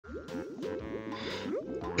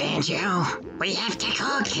Banjo, we have to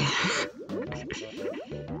cook.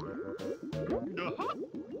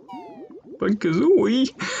 But Kazooie...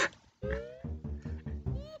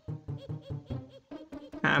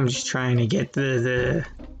 I'm just trying to get the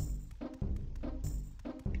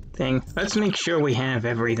thing. Let's make sure we have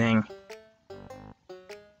everything.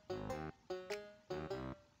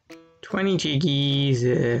 20 jiggies,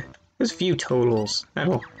 there's a few totals.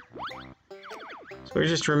 That'll... So we're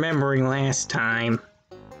just remembering last time.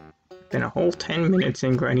 Been a whole 10 minutes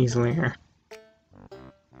in Grunny's lair.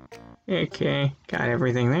 Okay, got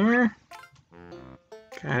everything there.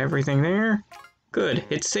 Got everything there. Good,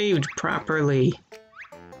 it's saved properly.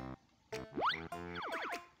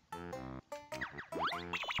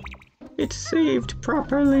 It's saved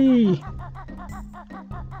properly.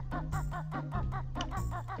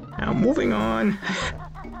 Now moving on.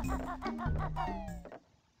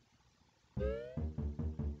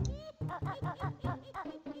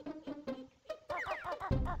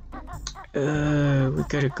 We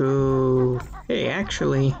gotta go... Hey,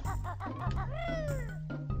 actually...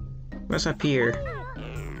 What's up here?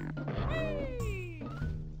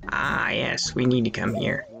 Ah, yes, we need to come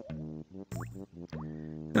here.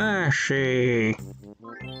 Let's see.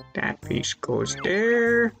 That piece goes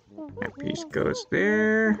there. That piece goes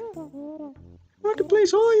there. Want to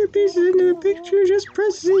place all your pieces into the picture? Just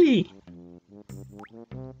press Z.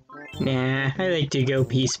 Nah, I like to go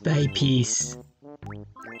piece by piece.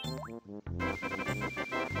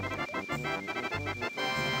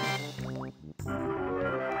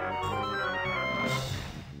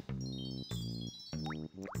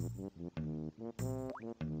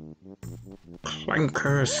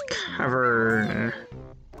 Clanker's Cavern.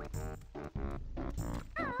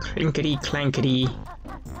 Clinkety clankety.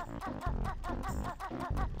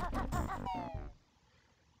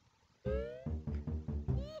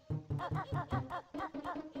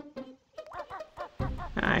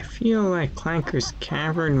 I feel like Clanker's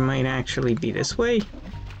Cavern might actually be this way.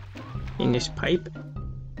 In this pipe.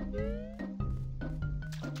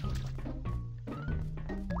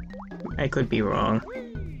 I could be wrong.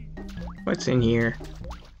 What's in here?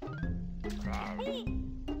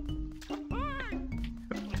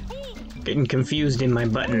 Getting confused in my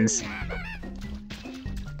buttons.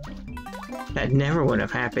 That never would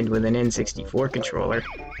have happened with an N64 controller.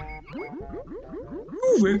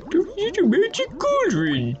 You've activated a magic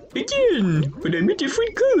cauldron! Again! But I'm a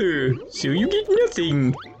different color, so you get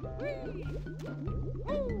nothing!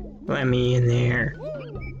 Let me in there.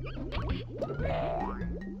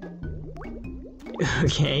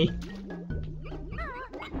 Okay.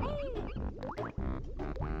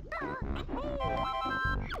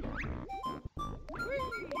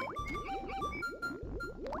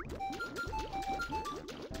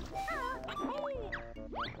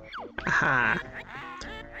 Aha.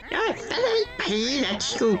 Your fellow pay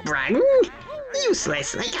that you run?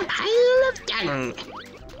 Useless like a pile of dung.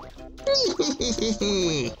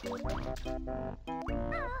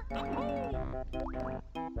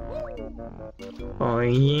 Oh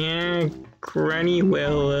yeah, Granny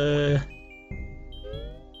will,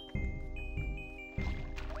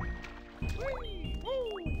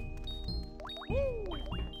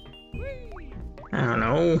 I don't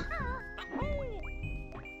know.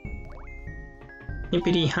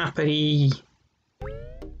 Hippity hoppity.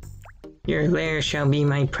 Your lair shall be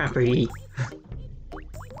my property.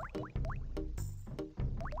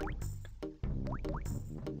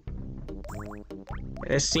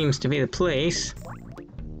 This seems to be the place.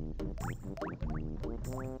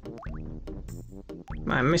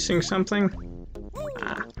 Am I missing something?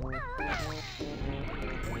 Ah.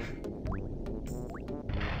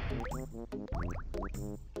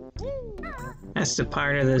 That's the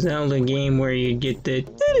part of the Zelda game where you get the...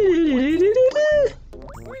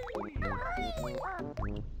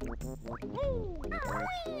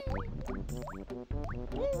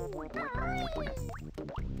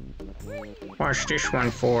 Watch this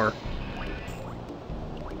one for.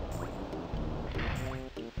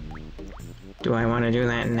 Do I want to do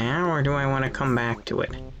that now, or do I want to come back to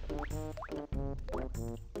it?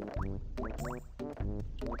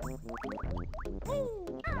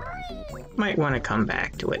 Might want to come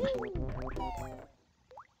back to it.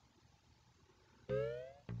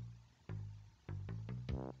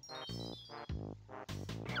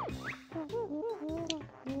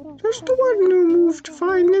 Just the one who moved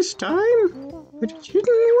fine this time, but it's hidden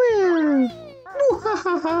where?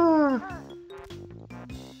 Mwahaha!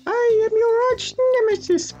 I am your arch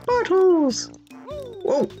nemesis, Bottles!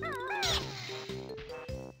 Whoa!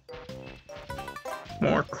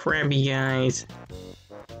 More crabby guys.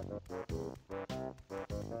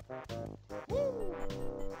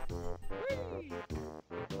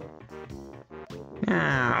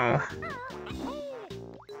 Now.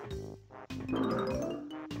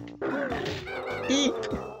 Eep!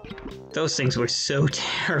 Those things were so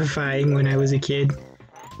terrifying when I was a kid.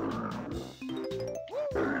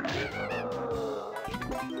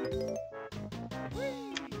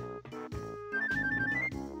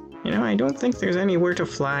 You know, I don't think there's anywhere to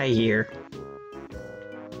fly here.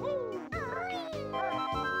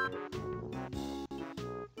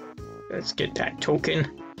 Let's get that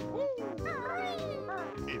token.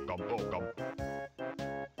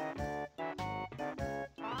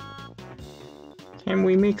 Can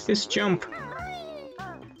we make this jump?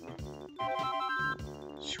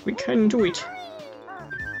 We can do it.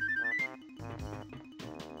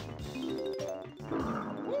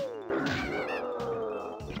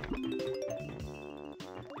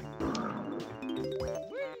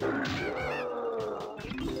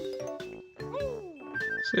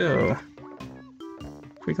 So,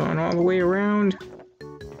 we going all the way around?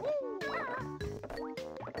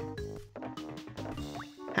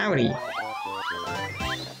 Howdy.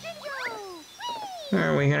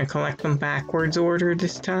 Are we gonna collect them backwards order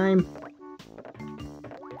this time?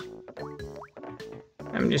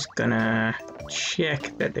 I'm just gonna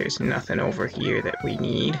check that there's nothing over here that we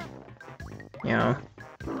need. You know,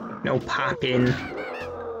 no pop-in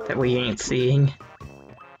that we ain't seeing.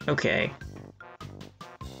 Okay.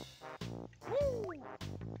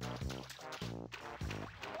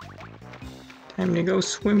 Time to go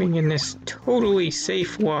swimming in this totally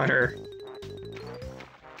safe water.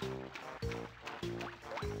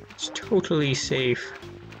 It's totally safe.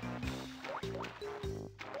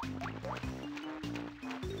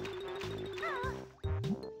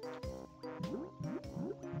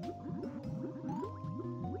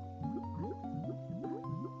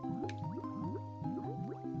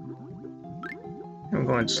 I'm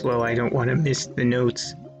going slow, I don't want to miss the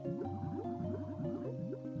notes.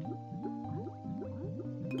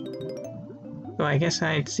 So I guess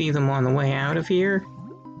I'd see them on the way out of here.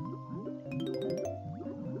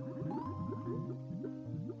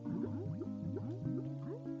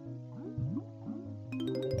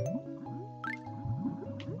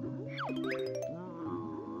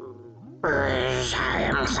 I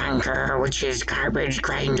am Clanker, which is garbage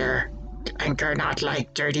grinder. Clanker not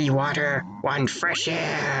like dirty water, want fresh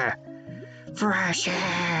air. Fresh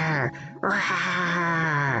air!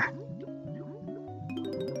 Rah!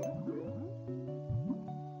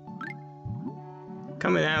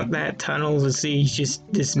 Coming out that tunnel to see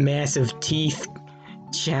just this massive teeth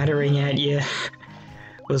chattering at you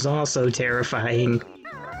was also terrifying.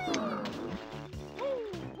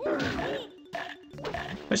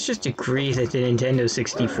 Let's just agree that the Nintendo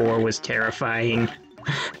 64 was terrifying.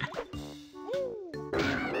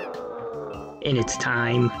 In its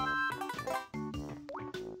time.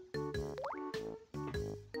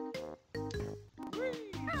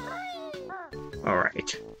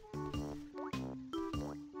 Alright.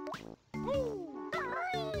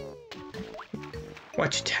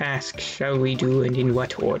 What task shall we do and in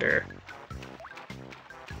what order?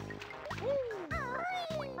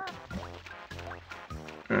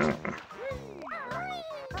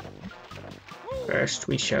 First,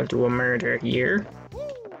 we shall do a murder here.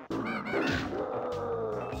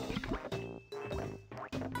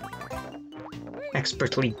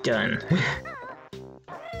 Expertly done.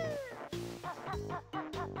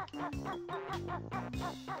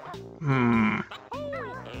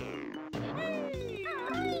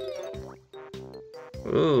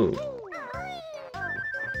 Ooh.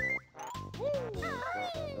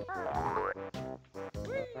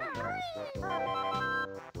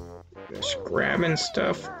 Just grabbing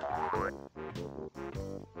stuff.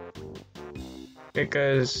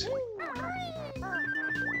 Because...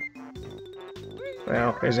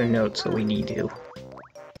 well, there's a note, so we need to.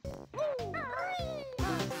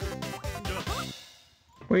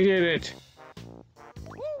 We did it!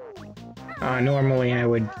 Normally I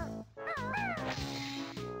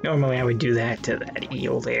would do that to that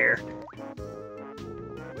eel there.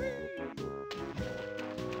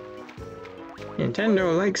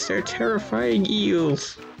 Nintendo likes their terrifying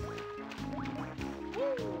eels.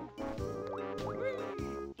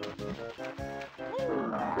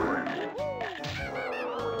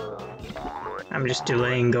 I'm just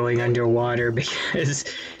delaying going underwater because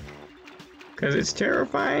it's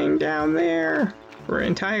terrifying down there for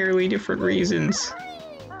entirely different reasons.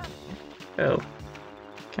 Oh.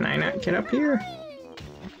 Can I not get up here?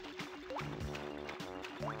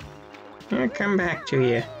 I'll come back to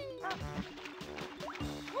you.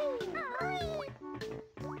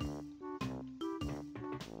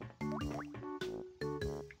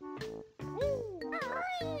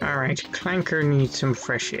 Alright, Clanker needs some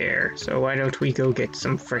fresh air, so why don't we go get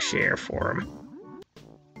some fresh air for him?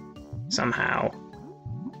 Somehow.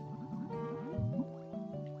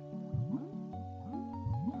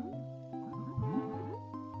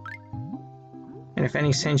 And if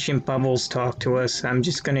any sentient bubbles talk to us, I'm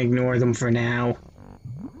just gonna ignore them for now.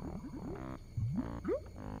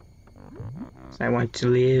 I want to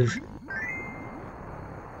live.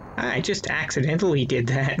 I just accidentally did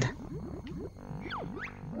that.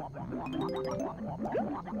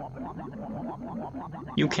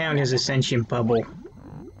 You count as a sentient bubble.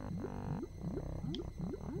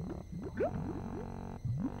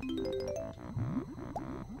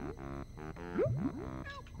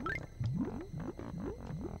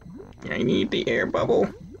 I need the air bubble.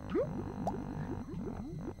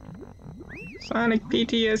 Sonic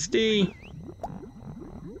PTSD.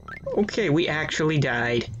 Okay, we actually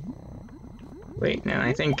died. Wait, no,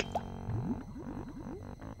 I think...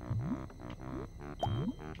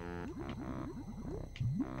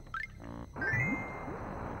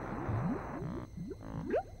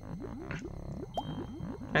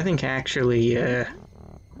 actually,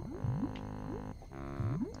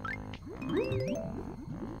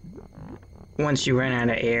 once you run out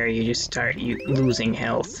of air, you just start losing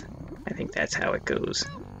health. I think that's how it goes.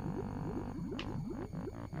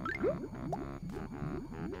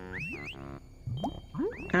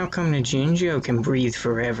 How come the Jinjo can breathe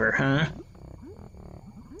forever, huh?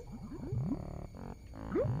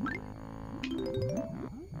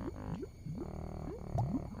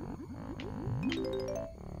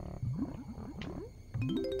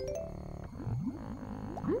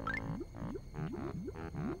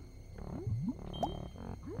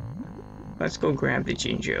 Let's go grab the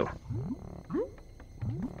Jinjo.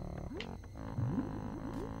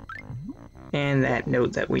 And that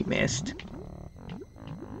note that we missed.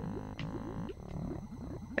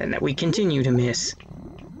 And that we continue to miss.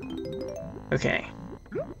 Okay.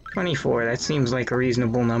 24, that seems like a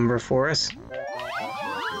reasonable number for us.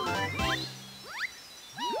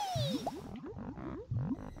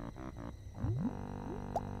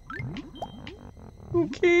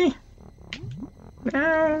 Okay.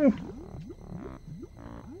 Now...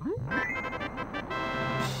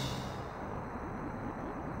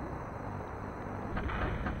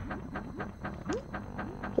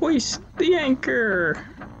 hoist the anchor!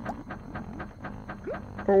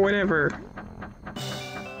 Or whatever.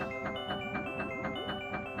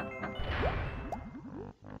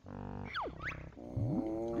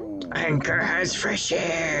 Clanker has fresh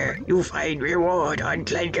air. You find reward on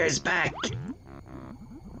Clanker's back.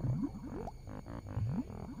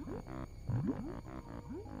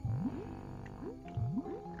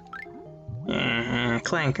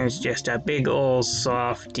 Clanker's just a big ol'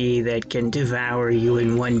 softy that can devour you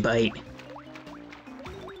in one bite.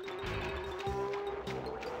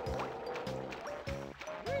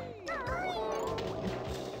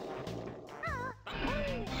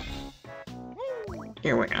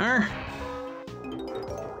 Here we are.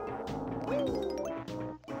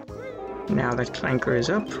 Now that Clanker is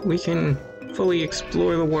up, we can fully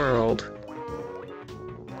explore the world.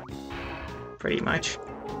 Pretty much.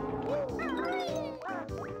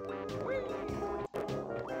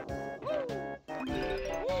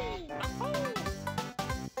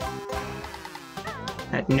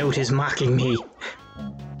 That note is mocking me.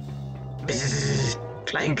 Bzzz.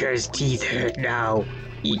 Clanker's teeth hurt now.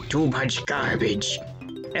 Eat too much garbage.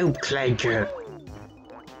 Help Clanker.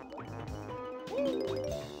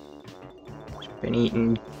 Been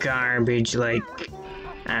eating garbage like,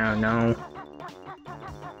 I don't know.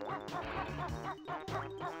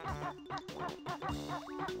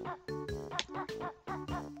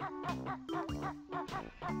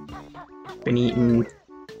 Been eating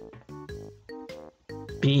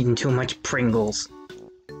too much Pringles.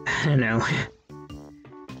 I don't know.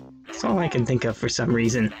 That's all I can think of for some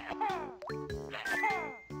reason.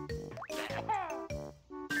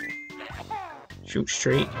 Shoot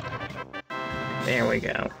straight. There we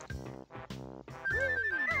go.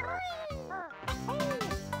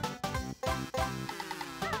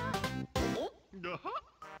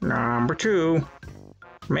 Number 2.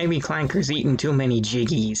 Maybe Clanker's eating too many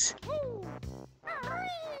jiggies.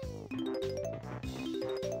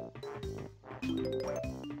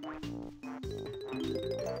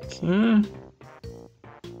 Okay.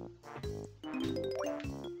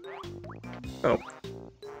 Oh.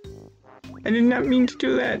 I did not mean to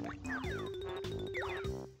do that.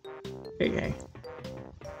 Okay.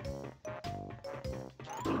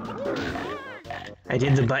 I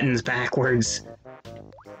did the buttons backwards.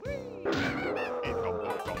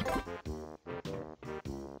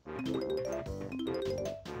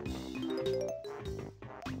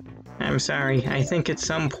 I'm sorry. I think at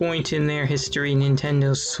some point in their history,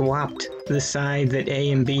 Nintendo swapped the side that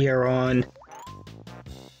A and B are on.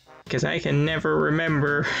 Because I can never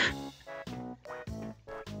remember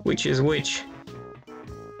which is which.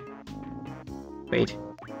 Wait.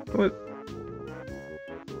 What?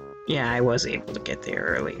 Yeah, I was able to get there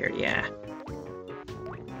earlier, yeah.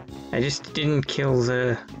 I just didn't kill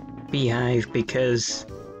the beehive because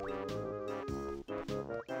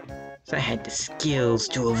I had the skills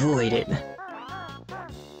to avoid it.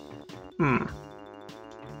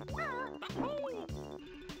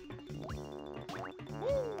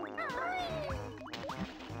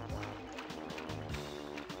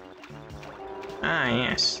 Ah,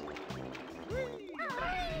 yes.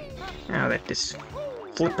 Now that this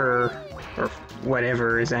flipper, or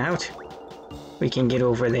whatever, is out, we can get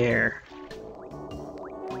over there.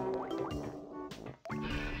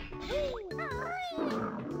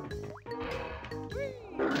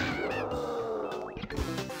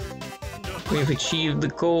 We've achieved the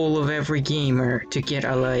goal of every gamer, to get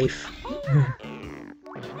a life.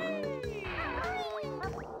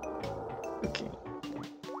 Okay.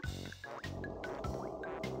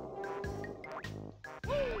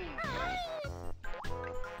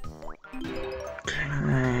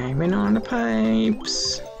 Climbing on the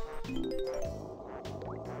pipes.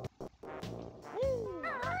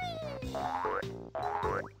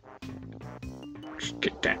 Let's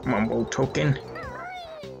get that mumbo token.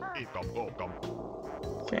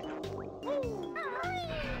 Okay.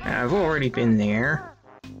 I've already been there.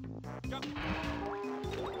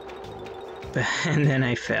 And then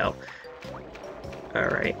I fell.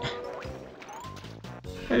 Alright.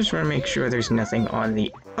 I just want to make sure there's nothing on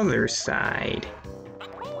the other side.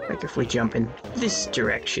 Like if we jump in this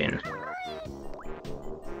direction.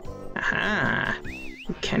 Aha!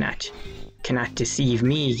 You cannot deceive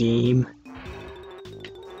me, game.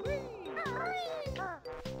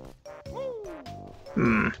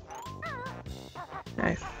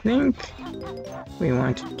 I think we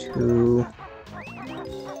want to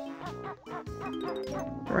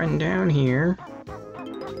run down here.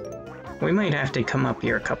 We might have to come up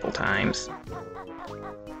here a couple times.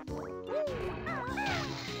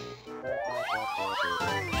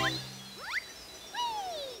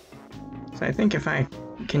 So I think if I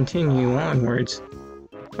continue onwards...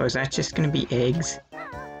 Oh, is that just gonna be eggs?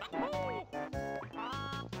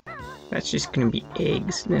 That's just gonna be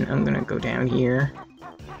eggs. Then I'm gonna go down here.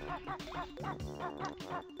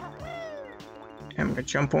 I'm gonna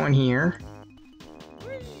jump on here.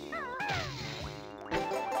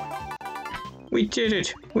 We did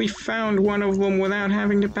it! We found one of them without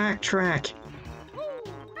having to backtrack.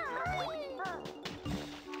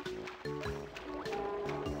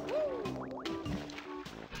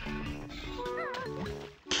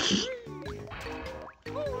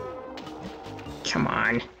 Come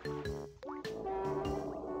on.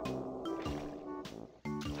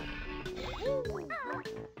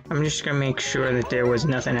 I'm just gonna make sure that there was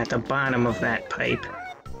nothing at the bottom of that pipe.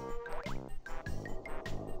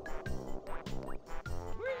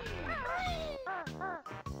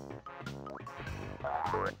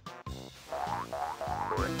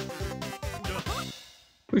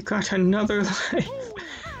 We got another life.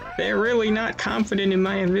 They're really not confident in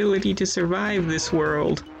my ability to survive this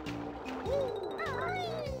world.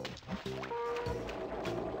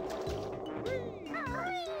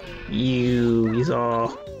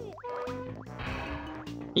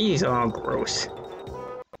 He's all gross.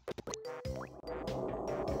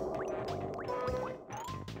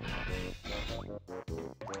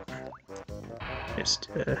 Just,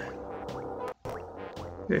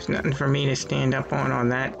 there's nothing for me to stand up on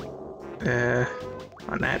that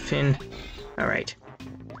fin. Alright.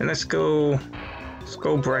 And let's go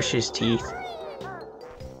brush his teeth.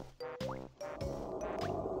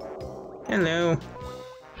 Hello.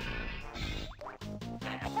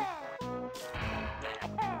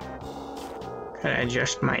 Gotta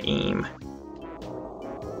adjust my aim.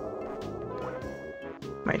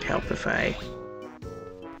 Might help if I...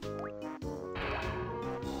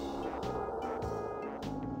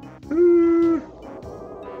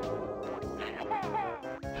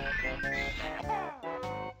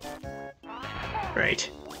 Right.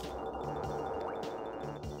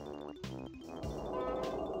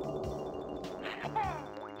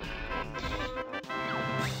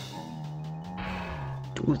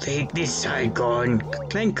 To take this Saigon,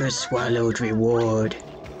 Clanker swallowed reward.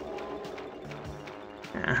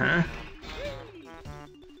 Uh-huh.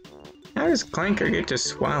 How does Clanker get to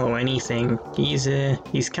swallow anything? He's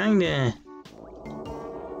kinda...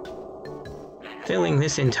 filling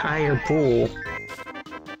this entire pool.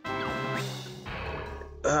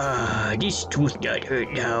 this tooth not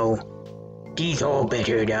hurt now. Teeth all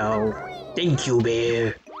better now. Thank you,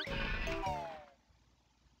 bear.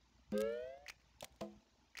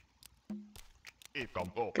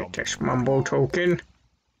 Get this mumbo token.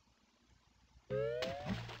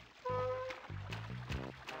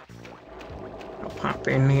 I'll pop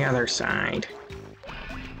in the other side.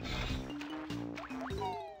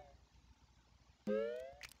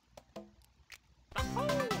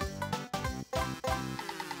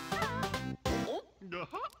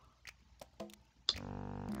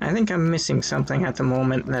 I think I'm missing something at the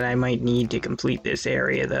moment that I might need to complete this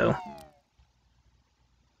area, though.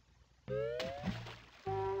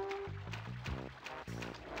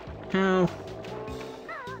 Now,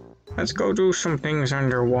 let's go do some things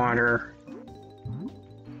underwater.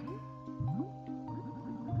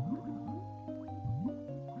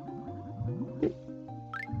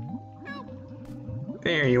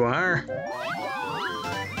 There you are.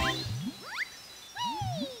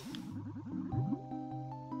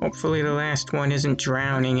 Hopefully the last one isn't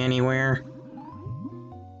drowning anywhere.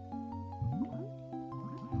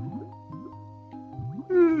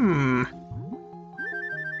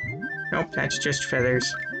 Nope, that's just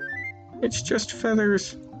feathers. It's just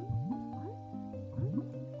feathers.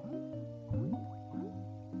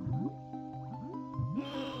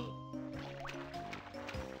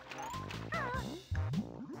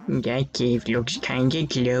 That cave looks kinda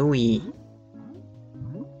glowy.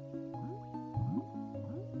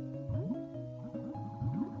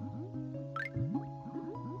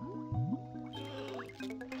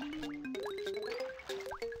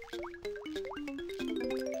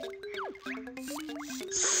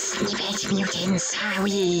 Snippet mutants, are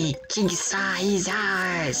we? Jigsaw is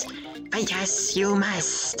ours. Fight us, you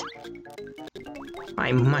must.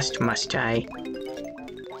 I must I?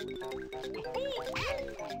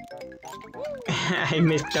 I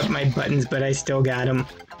mixed up my buttons, but I still got them.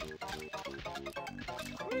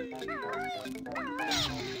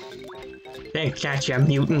 They gotcha,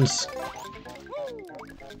 mutants.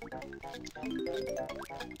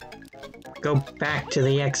 Go back to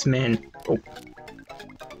the X-Men. Oh.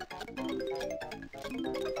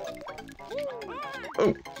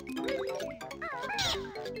 Oh.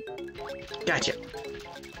 Gotcha.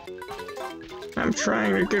 I'm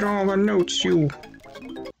trying to get all the notes, you...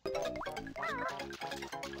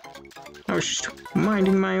 I was just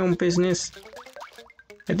minding my own business.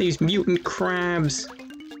 And these mutant crabs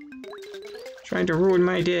trying to ruin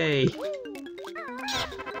my day.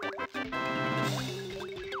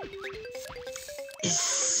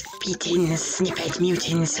 Spittin' snippet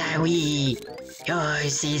mutants are we.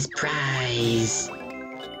 Yours is prize.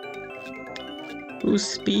 Who's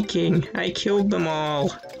speaking? I killed them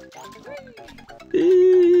all.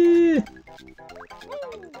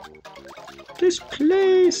 This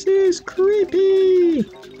place is creepy.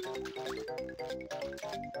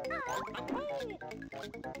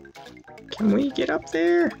 Can we get up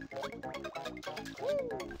there?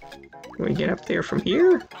 Can we get up there from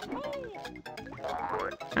here?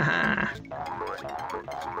 Aha.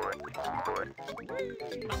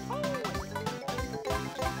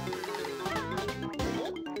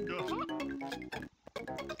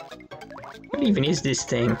 What even is this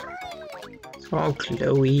thing? It's all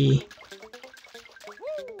glowy.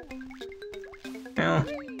 Well.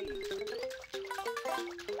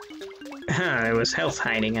 Ah, there was health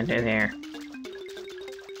hiding under there.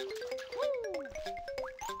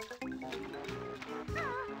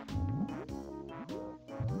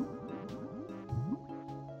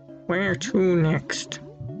 Where to next?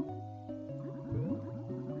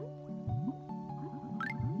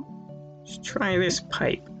 Let's try this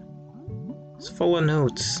pipe. It's full of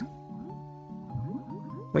notes.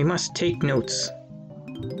 We must take notes.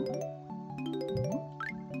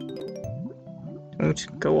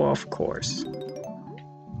 Don't go off course.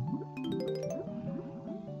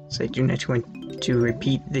 So I do not want to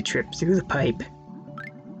repeat the trip through the pipe.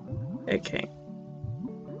 Okay.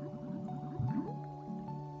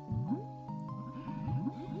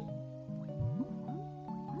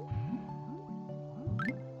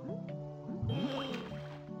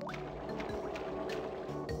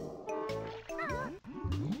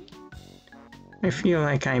 I feel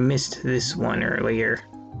like I missed this one earlier.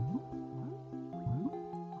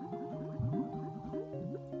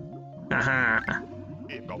 Aha!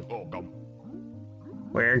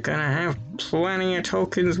 We're gonna have plenty of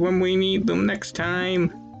tokens when we need them next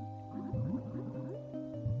time.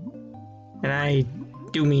 And I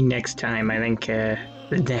do mean next time. I think the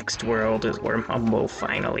next world is where Mumbo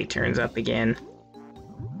finally turns up again.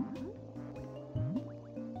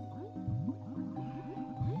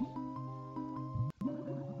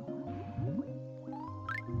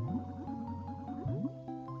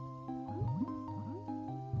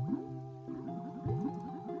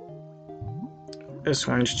 This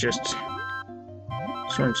one's just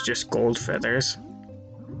gold feathers.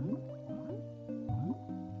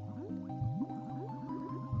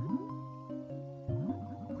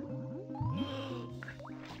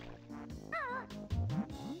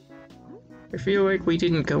 I feel like we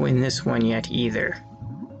didn't go in this one yet either.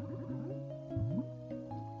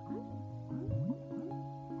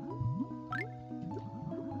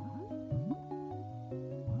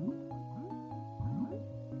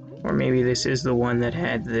 Or maybe this is the one that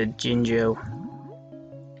had the Jinjo.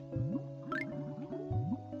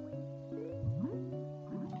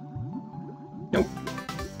 Nope.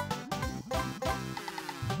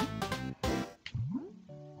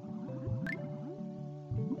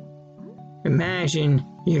 Imagine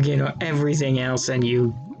you get everything else and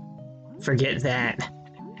you forget that.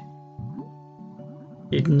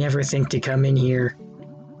 You'd never think to come in here.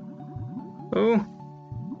 Oh.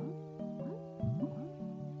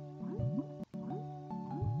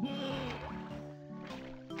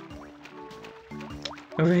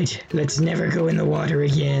 Alright, let's never go in the water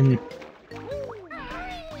again.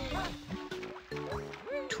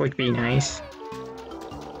 It would be nice.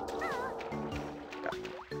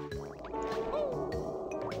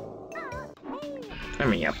 Let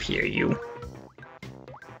me up here, you.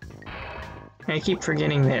 I keep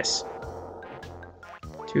forgetting this.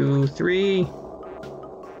 2, 3.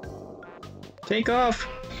 Take off!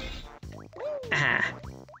 Ah.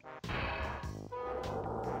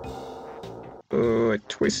 Oh, a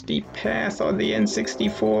twisty path on the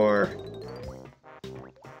N64.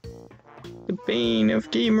 The bane of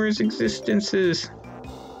gamers' existences.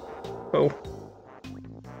 Oh.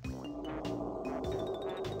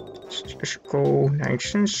 Let's just go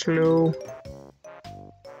nice and slow.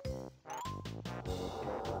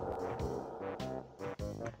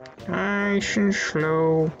 Nice and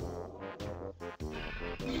slow.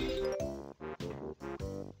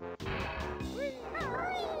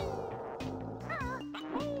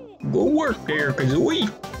 Go work there, Kazooie!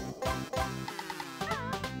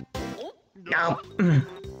 No.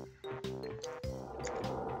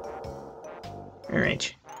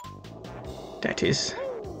 Alright. That is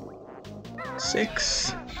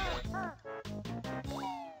 6.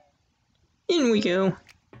 In we go.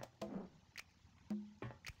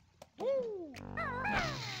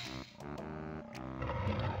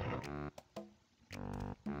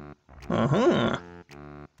 Uh-huh.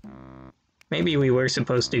 Maybe we were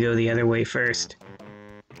supposed to go the other way first.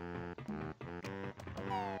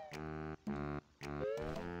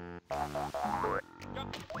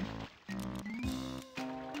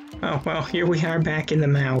 Oh, well, here we are back in the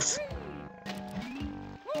mouth.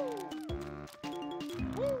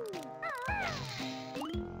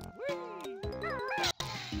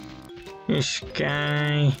 This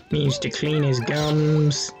guy needs to clean his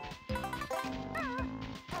gums.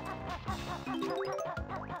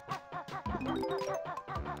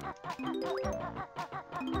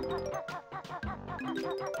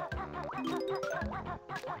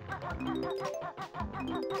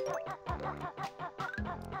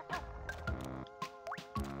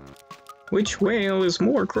 Which whale is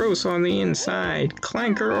more gross on the inside,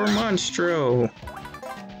 Clanker or Monstro?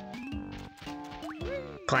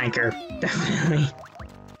 Clanker, definitely.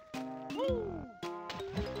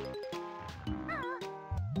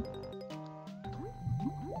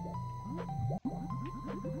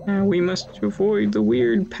 Now we must avoid the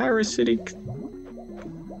weird parasitic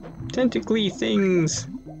tentacly things.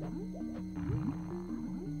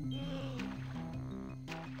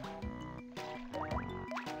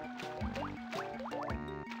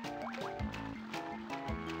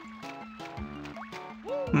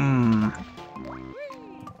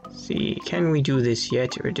 See, can we do this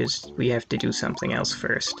yet, or does we have to do something else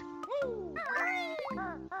first?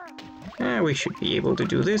 We should be able to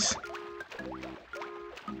do this.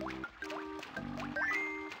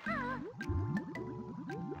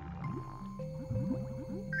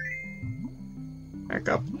 Back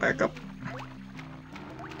up, back up.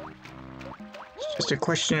 It's just a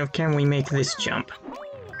question of can we make this jump?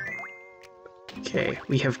 Okay,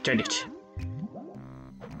 we have done it.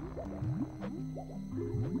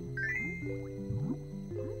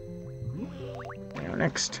 Now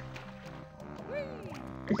next,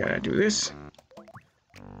 I gotta do this.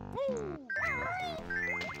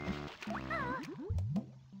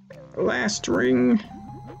 Last ring.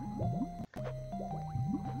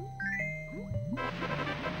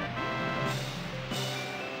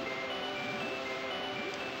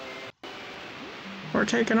 We're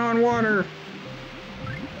taking on water.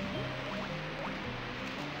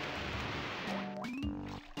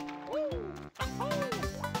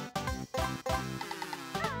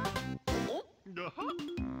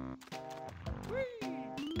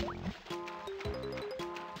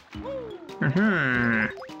 Mm-hmm.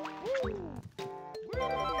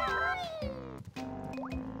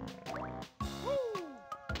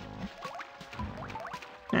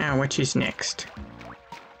 Now, which is next?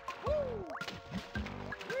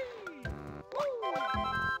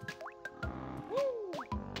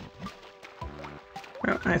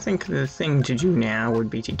 Well, I think the thing to do now would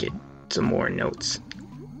be to get some more notes.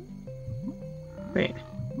 Wait.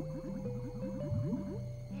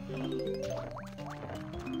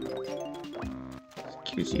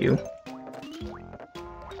 Excuse you.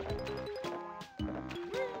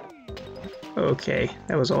 Okay,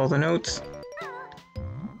 that was all the notes.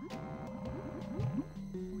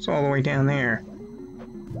 It's all the way down there.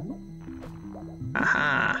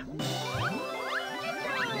 Aha!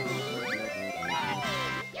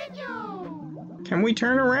 Can we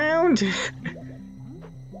turn around?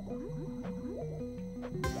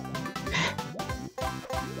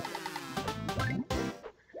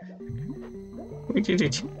 We did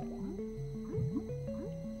it.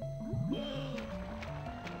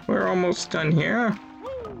 We're almost done here.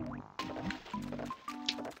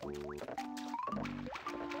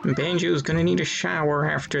 Banjo's gonna need a shower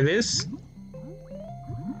after this.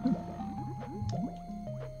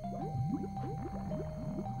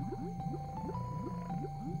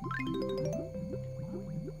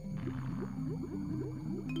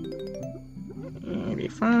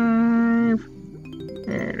 $85,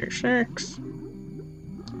 $86,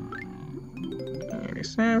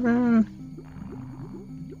 $87,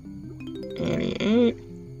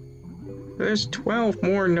 $88. There's 12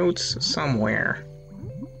 more notes somewhere.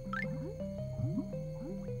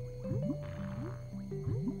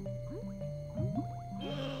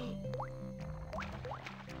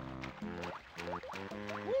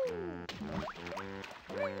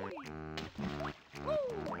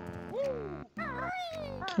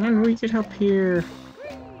 Can we get up here?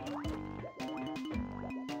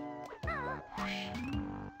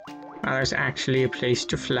 Oh, there's actually a place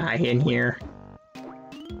to fly in here.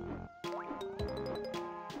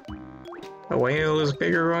 The whale is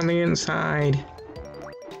bigger on the inside.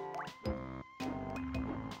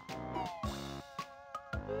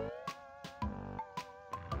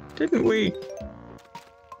 Didn't we?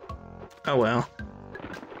 Oh well.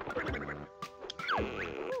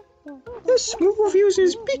 This move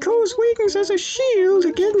uses Pico's wings as a shield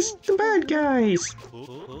against the bad guys.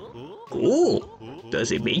 Cool.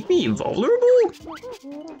 Does it make me invulnerable?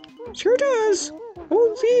 Sure does.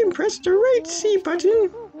 Hold V and press the right C button.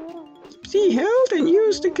 Keep C held and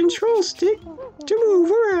use the control stick to move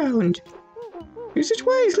around. Use it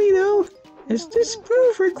wisely though, as this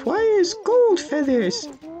move requires gold feathers.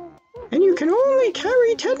 And you can only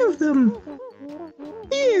carry 10 of them.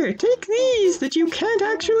 Here, take these that you can't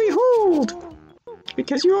actually hold,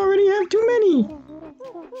 because you already have too many.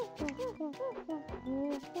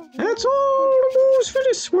 That's all the moves for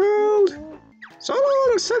this world. So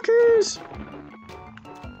long, suckers.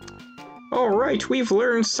 Alright, we've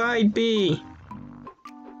learned side B.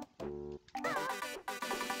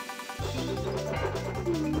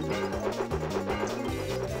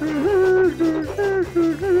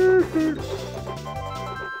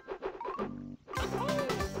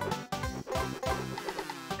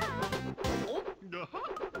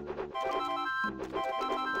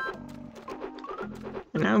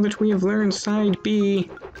 And now that we have learned side B,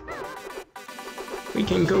 we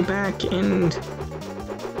can go back and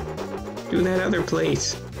do that other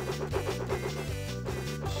place.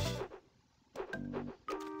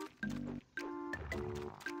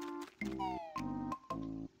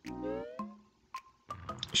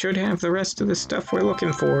 Should have the rest of the stuff we're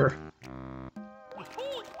looking for.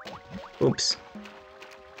 Oops.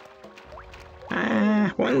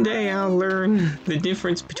 One day I'll learn the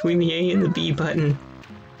difference between the A and the B button.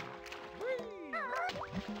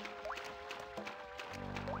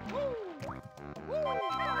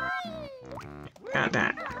 Got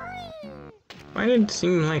that. Why did it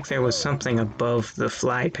seem like there was something above the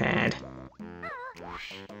fly pad?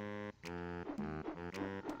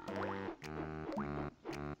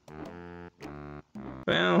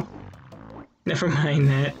 Well, never mind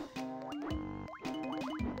that.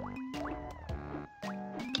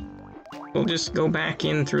 We'll just go back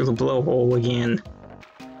in through the blowhole again.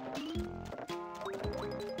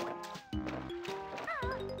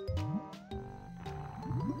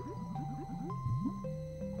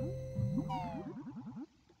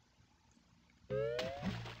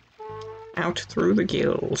 Out through the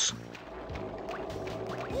gills.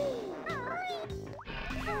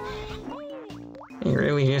 They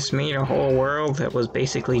really just made a whole world that was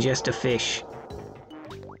basically just a fish.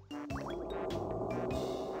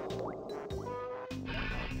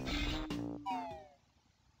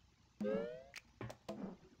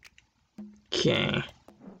 Okay.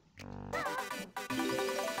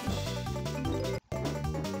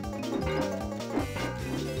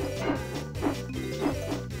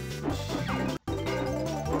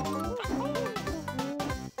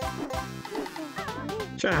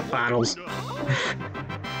 Shut up, Bottles.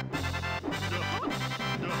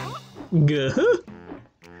 Gah!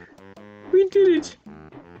 We did it!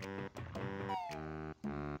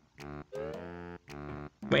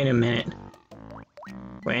 Wait a minute.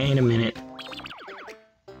 Wait a minute.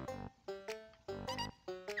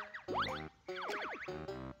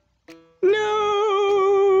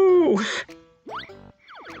 No!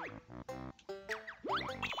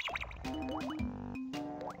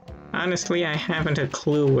 Honestly, I haven't a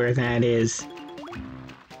clue where that is.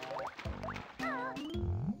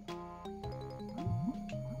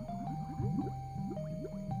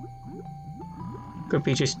 Could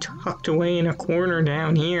be just tucked away in a corner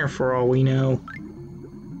down here for all we know.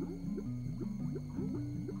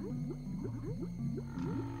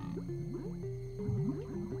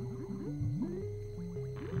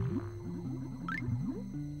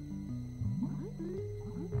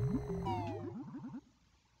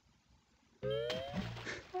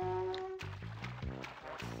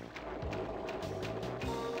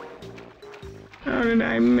 How did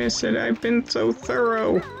I miss it? I've been so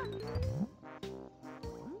thorough.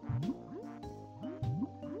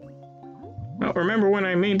 Well, remember when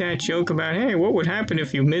I made that joke about, hey, what would happen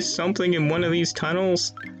if you missed something in one of these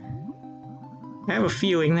tunnels? I have a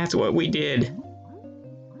feeling that's what we did.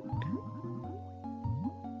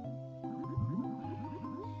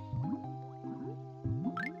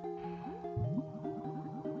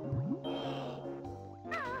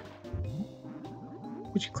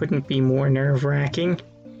 Which couldn't be more nerve-wracking.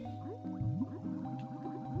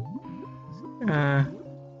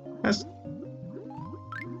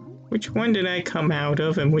 Which one did I come out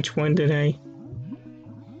of, and which one did I...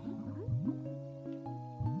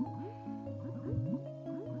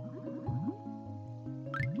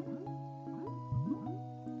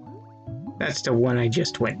 That's the one I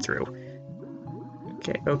just went through.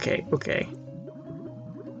 Okay.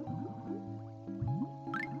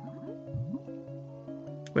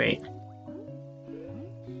 Wait.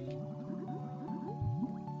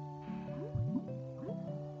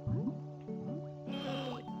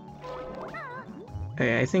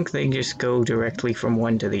 I think they just go directly from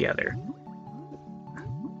one to the other.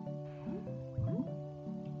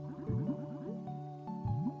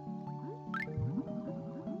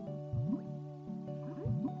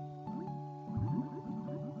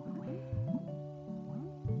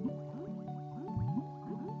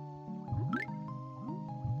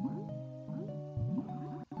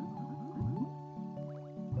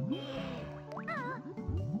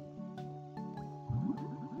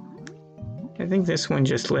 I think this one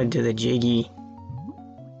just led to the Jiggy.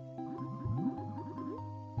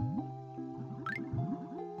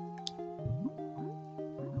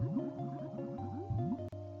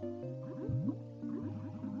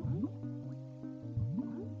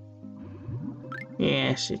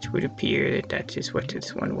 Yes, it would appear that that is what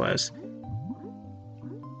this one was.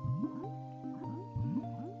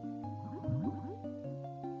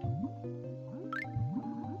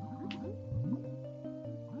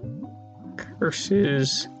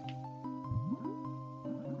 Curses.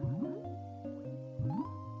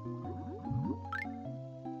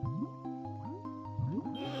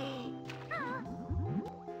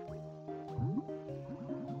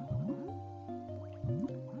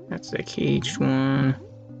 That's the caged one.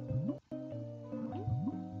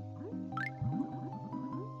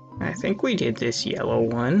 I think we did this yellow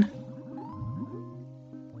one.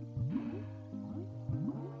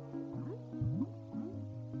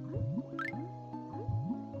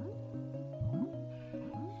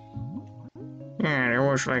 Yeah, there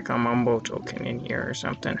was like a mumbo token in here or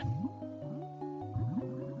something.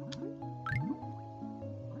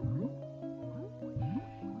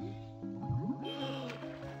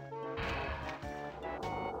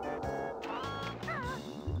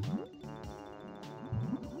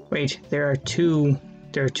 Wait, there are two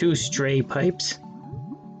stray pipes.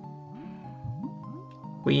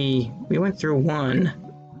 We went through one.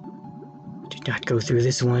 Did not go through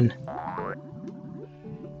this one.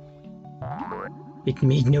 It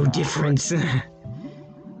made no difference.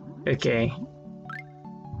 Okay.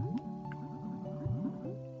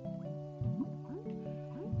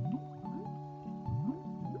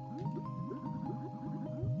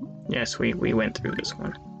 Yes, we went through this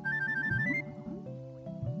one.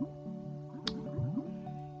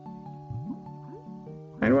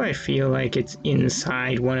 Why do I feel like it's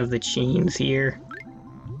inside one of the chains here?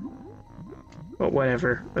 But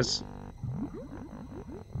whatever, let's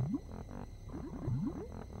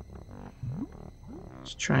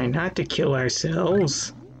Let's try not to kill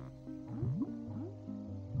ourselves.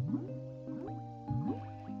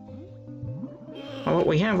 Well,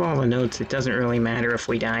 we have all the notes. It doesn't really matter if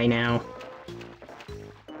we die now.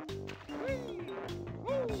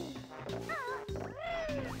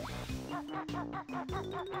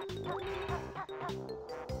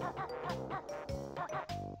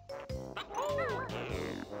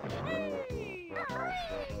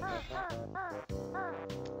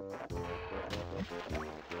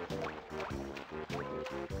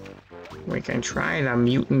 We can try the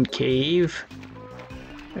mutant cave.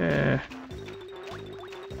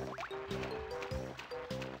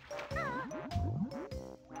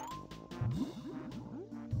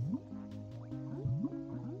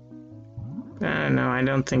 No, I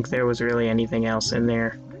don't think there was really anything else in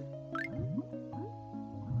there.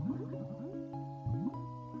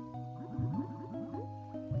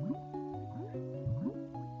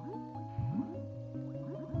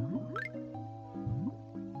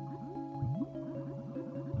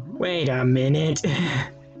 Wait a minute.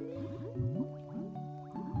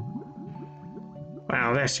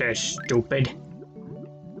 Wow, that's just stupid.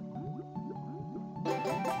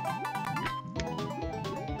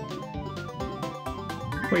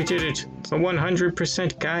 We did it. The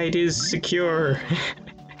 100% guide is secure.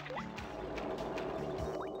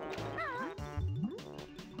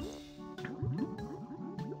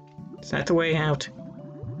 Is that the way out?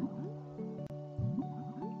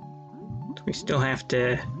 We still have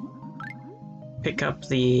to pick up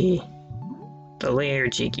the layer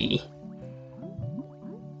jiggy.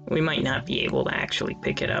 We might not be able to actually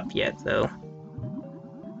pick it up yet, though.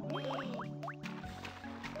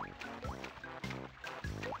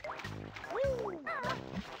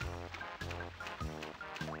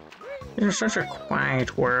 It's such a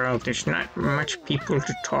quiet world. There's not much people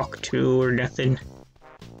to talk to or nothing.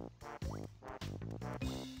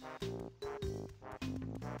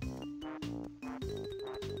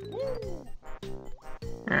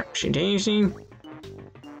 Oopsie daisy.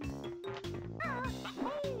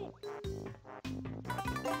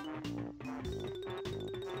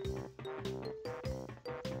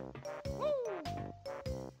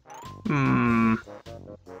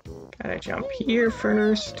 Gotta jump here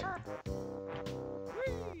first.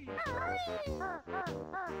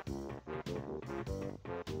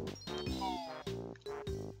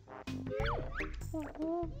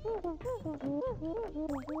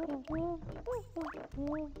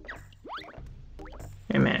 Wait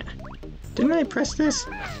a minute. Didn't I press this?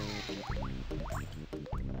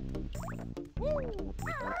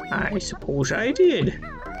 I suppose I did.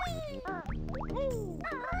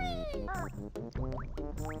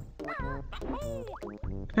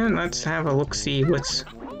 And let's have a look-see what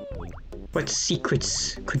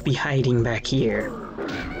secrets could be hiding back here.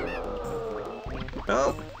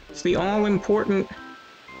 Oh, it's the all-important...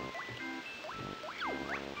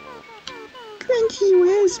 Grunty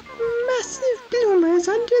wears massive bloomers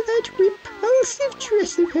under that repulsive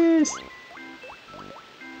dress of hers.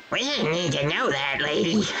 We didn't need to know that,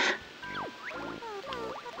 lady.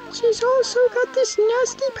 She's also got this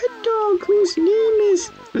nasty pet dog whose name is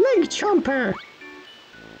Leg Chomper.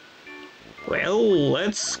 Well,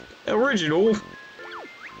 that's original.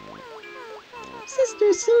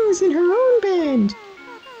 Sister sings in her own band.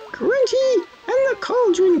 Grunty and the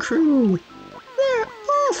Cauldron Crew. They're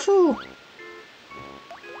awful.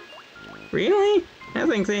 Really? I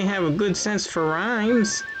think they have a good sense for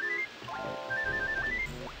rhymes.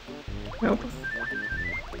 Nope.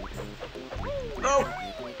 Oh!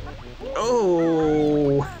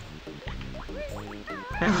 Oh!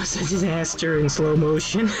 That was a disaster in slow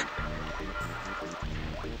motion.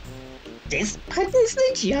 This button's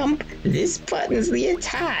the jump, this button's the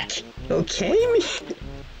attack. Okay?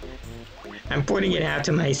 I'm putting it out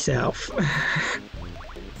to myself.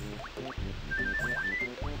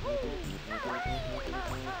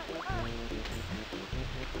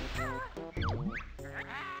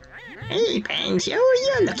 Hey, Banjo,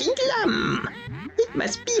 you're looking glum. It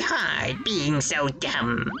must be hard being so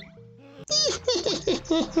dumb.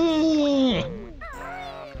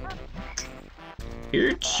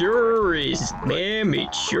 It sure is, ma'am,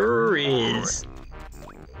 it sure is.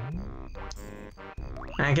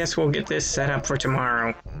 I guess we'll get this set up for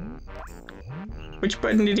tomorrow. Which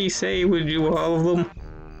button did he say would do all of them?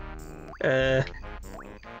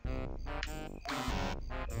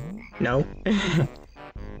 No.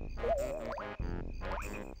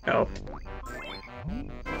 Oh.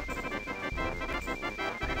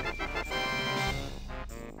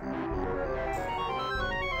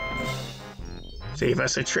 Save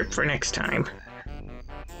us a trip for next time.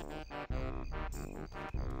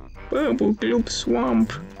 But Bubble Gloop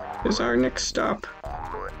Swamp is our next stop.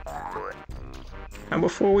 And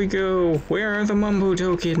before we go, where are the Mumbo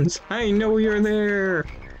tokens? I know you're there!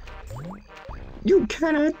 You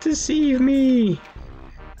cannot deceive me!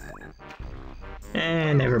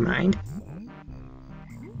 Never mind.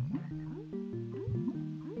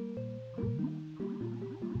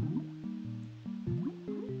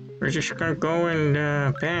 We're just gonna go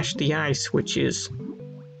and bash the eye switches.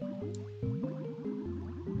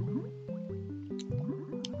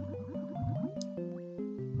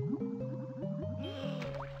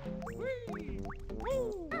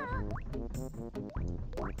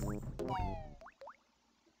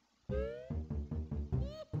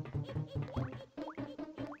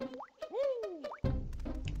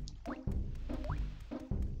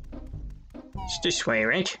 It's this way,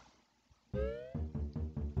 right?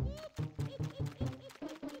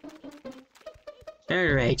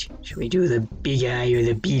 Alright, should we do the big eye or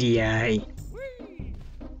the beady eye?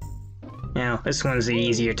 Now, this one's the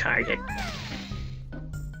easier target.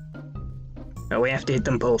 Oh, we have to hit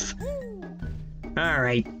them both.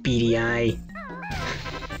 Alright, beady eye.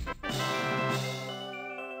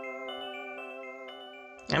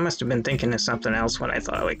 I must have been thinking of something else when I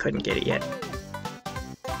thought I couldn't get it yet.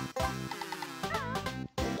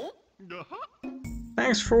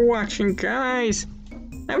 Thanks for watching, guys!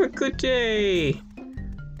 Have a good day!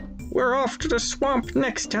 We're off to the swamp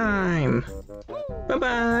next time!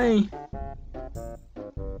 Bye-bye!